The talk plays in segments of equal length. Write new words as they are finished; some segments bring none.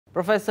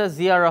Professor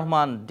Zia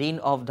Rahman, Dean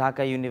of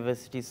Dhaka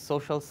University's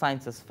Social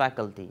Sciences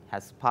Faculty,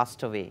 has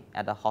passed away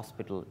at a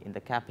hospital in the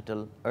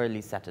capital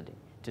early Saturday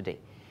today.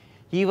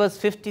 He was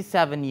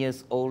 57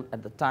 years old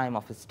at the time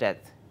of his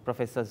death.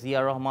 Professor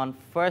Zia Rahman's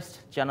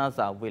first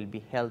janaza will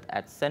be held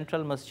at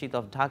Central Masjid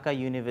of Dhaka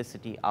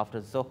University after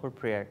Zohar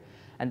prayer,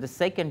 and the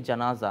second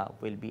janaza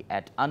will be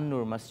at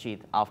An-Nur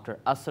Masjid after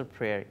Asr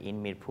prayer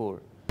in Mirpur.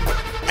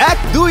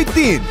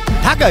 1-2-3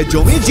 ঢাকায়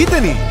জমি জিতে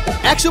নিন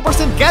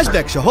 100%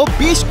 cashback সহ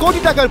 20 কোটি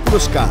টাকার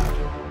পুরস্কার।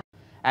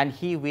 And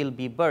he will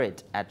be buried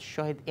at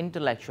Shohid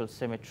Intellectual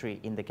Cemetery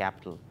in the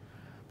capital.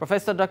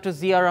 Professor Dr.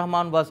 Zia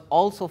Rahman was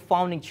also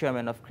founding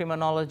chairman of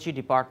Criminology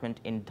Department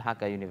in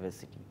Dhaka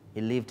University.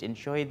 He lived in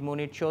Shohid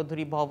Munir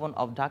Chaudhary Bhavan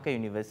of Dhaka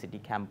University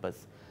campus.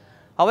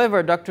 However,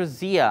 Dr.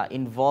 Zia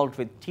involved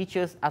with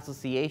Teachers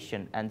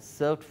Association and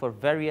served for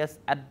various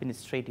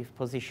administrative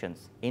positions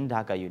in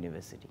Dhaka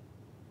University.